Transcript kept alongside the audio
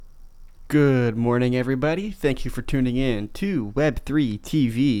Good morning, everybody. Thank you for tuning in to Web3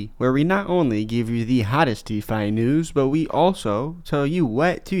 TV, where we not only give you the hottest DeFi news, but we also tell you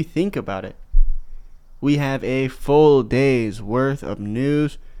what to think about it. We have a full day's worth of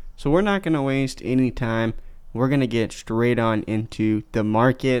news, so we're not going to waste any time. We're going to get straight on into the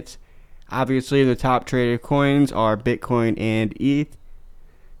markets. Obviously, the top traded coins are Bitcoin and ETH.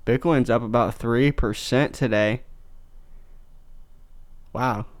 Bitcoin's up about 3% today.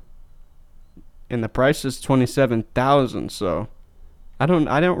 Wow. And the price is 27,000, so I don't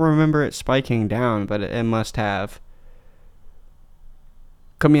remember it spiking down, but it must have.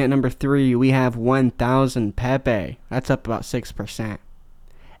 Coming at number 3, we have 1,000 Pepe. That's up about 6%.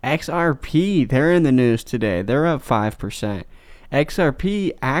 XRP, they're in the news today. They're up 5%.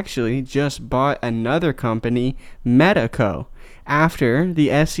 XRP actually just bought another company, Medico, after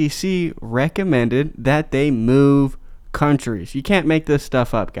the SEC recommended that they move countries. You can't make this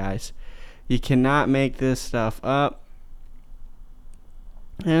stuff up, guys. You cannot make this stuff up.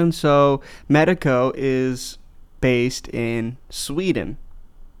 And so Medico is based in Sweden.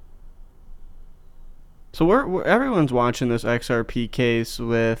 So everyone's watching this XRP case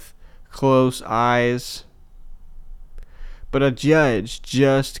with close eyes. But a judge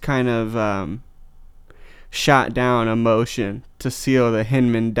just kind of shot down a motion to seal the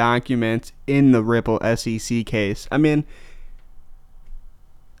Hinman documents in the Ripple SEC case. I mean,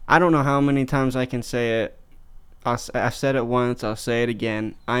 I don't know how many times I can say it. I've said it once, I'll say it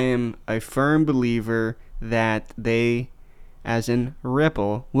again. I am a firm believer that they, as in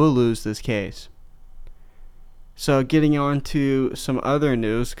Ripple, will lose this case. So getting on to some other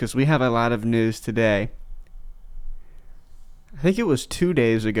news, because we have a lot of news today. I think it was 2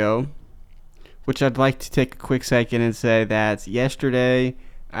 days ago, which I'd like to take a quick second and say that yesterday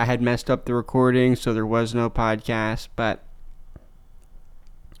I had messed up the recording, so there was no podcast, but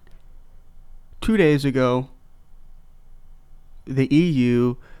 2 days ago, the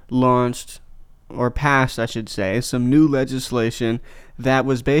EU launched, or passed, I should say, some new legislation that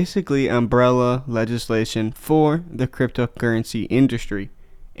was basically umbrella legislation for the cryptocurrency industry.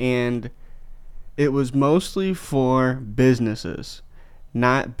 And it was mostly for businesses,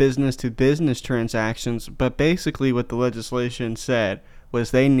 not business-to-business transactions, but basically what the legislation said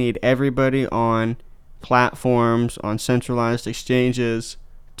was they need everybody on platforms, on centralized exchanges,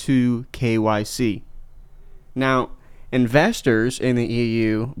 to KYC. Now, investors in the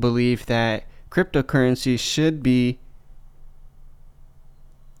EU believe that cryptocurrency should be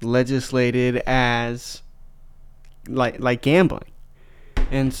legislated as like gambling.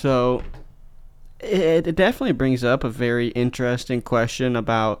 And so it definitely brings up a very interesting question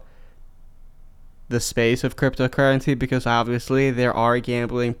about the space of cryptocurrency, because obviously there are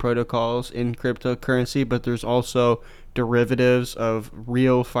gambling protocols in cryptocurrency, but there's also derivatives of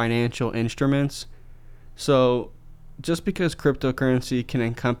real financial instruments. So just because cryptocurrency can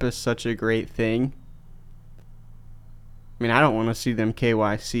encompass such a great thing, I mean, I don't want to see them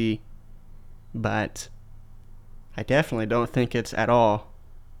KYC, but I definitely don't think it's at all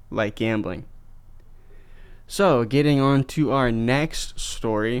like gambling. So getting on to our next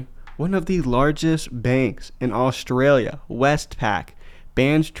story, one of the largest banks in Australia, Westpac,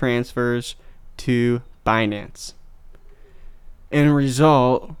 bans transfers to Binance. In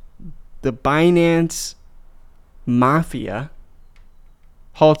result, the Binance mafia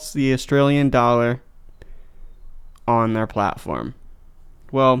halts the Australian dollar on their platform.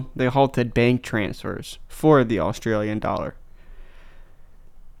 Well, they halted bank transfers for the Australian dollar.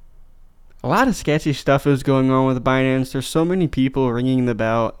 A lot of sketchy stuff is going on with Binance. There's so many people ringing the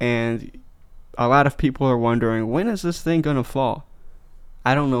bell, and a lot of people are wondering, when is this thing going to fall?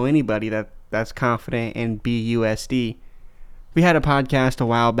 I don't know anybody that's confident in BUSD. We had a podcast a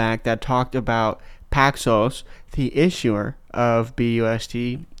while back that talked about Paxos, the issuer of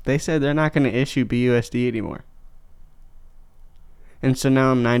BUSD. They said they're not going to issue BUSD anymore. And so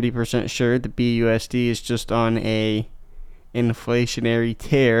now I'm 90% sure the BUSD is just on a inflationary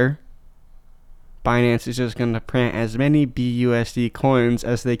tear. Binance is just going to print as many BUSD coins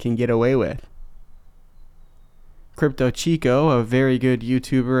as they can get away with. Crypto Chico, a very good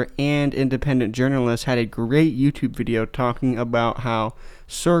YouTuber and independent journalist, had a great YouTube video talking about how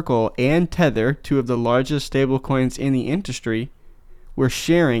Circle and Tether, two of the largest stablecoins in the industry, were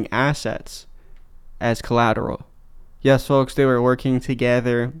sharing assets as collateral. Yes, folks, they were working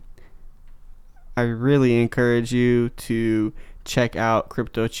together. I really encourage you to check out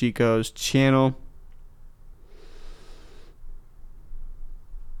Crypto Chico's channel.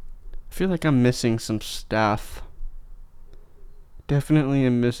 I feel like I'm missing some stuff. Definitely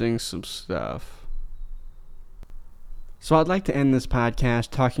am missing some stuff. So I'd like to end this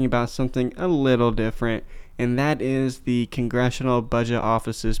podcast talking about something a little different, and that is the Congressional Budget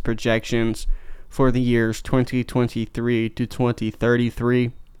Office's projections for the years 2023 to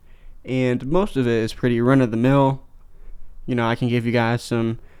 2033. And most of it is pretty run-of-the-mill. I can give you guys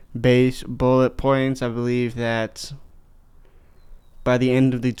some base bullet points. I believe that by the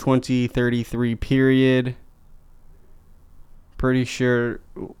end of the 2033 period, pretty sure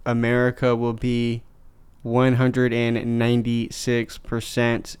America will be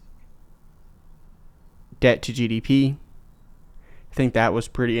 196% debt to GDP. I think that was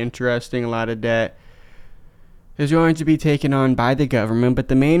pretty interesting. A lot of debt is going to be taken on by the government, but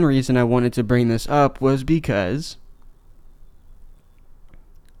the main reason I wanted to bring this up was because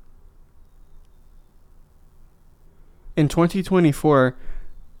in 2024,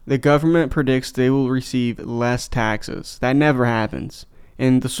 the government predicts they will receive less taxes. That never happens.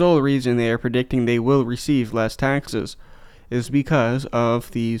 And the sole reason they are predicting they will receive less taxes is because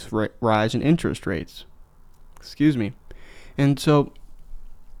of these rise in interest rates. And so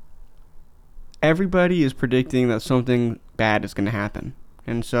everybody is predicting that something bad is going to happen.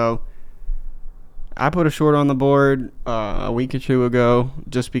 And so I put a short on the board a week or two ago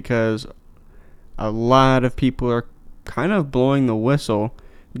just because a lot of people are kind of blowing the whistle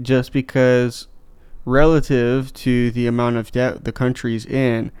just because relative to the amount of debt the country's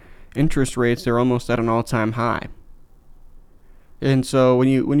in, interest rates are almost at an all-time high. And so when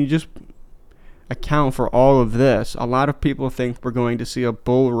you just account for all of this, a lot of people think we're going to see a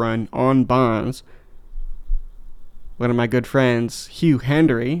bull run on bonds. One of my good friends, Hugh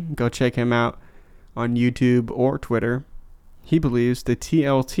Henry, go check him out on YouTube or Twitter, he believes the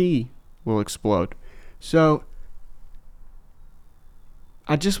TLT will explode. So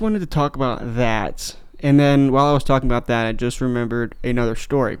I just wanted to talk about that. And then while I was talking about that, I just remembered another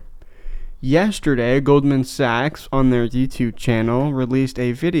story. Yesterday, Goldman Sachs on their YouTube channel released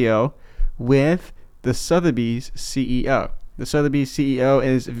a video with the Sotheby's CEO. The Sotheby's CEO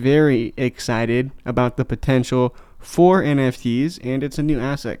is very excited about the potential for NFTs, and it's a new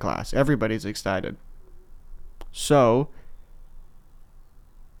asset class. Everybody's excited. So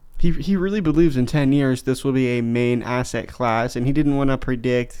He really believes in 10 years this will be a main asset class, and he didn't want to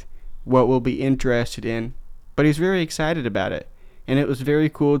predict what we'll be interested in, but he's very excited about it. And it was very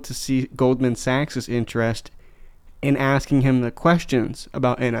cool to see Goldman Sachs' interest in asking him the questions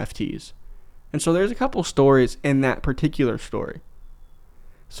about NFTs. And so there's a couple stories in that particular story,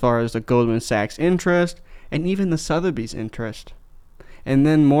 as far as the Goldman Sachs interest and even the Sotheby's interest. And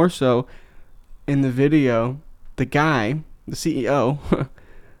then more so, in the video, the guy, the CEO,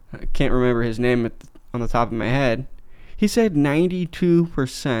 I can't remember his name on the top of my head. He said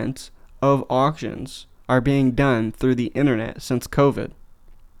 92% of auctions are being done through the internet since COVID.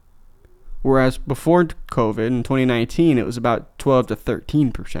 Whereas before COVID in 2019, it was about 12 to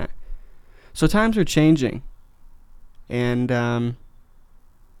 13%. So times are changing. And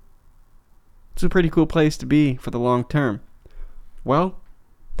it's a pretty cool place to be for the long term. Well,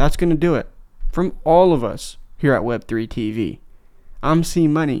 that's going to do it. From all of us here at Web3 TV. I'm C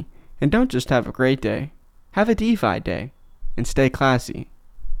Money, and don't just have a great day. Have a DeFi day, and stay classy.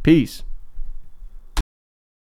 Peace.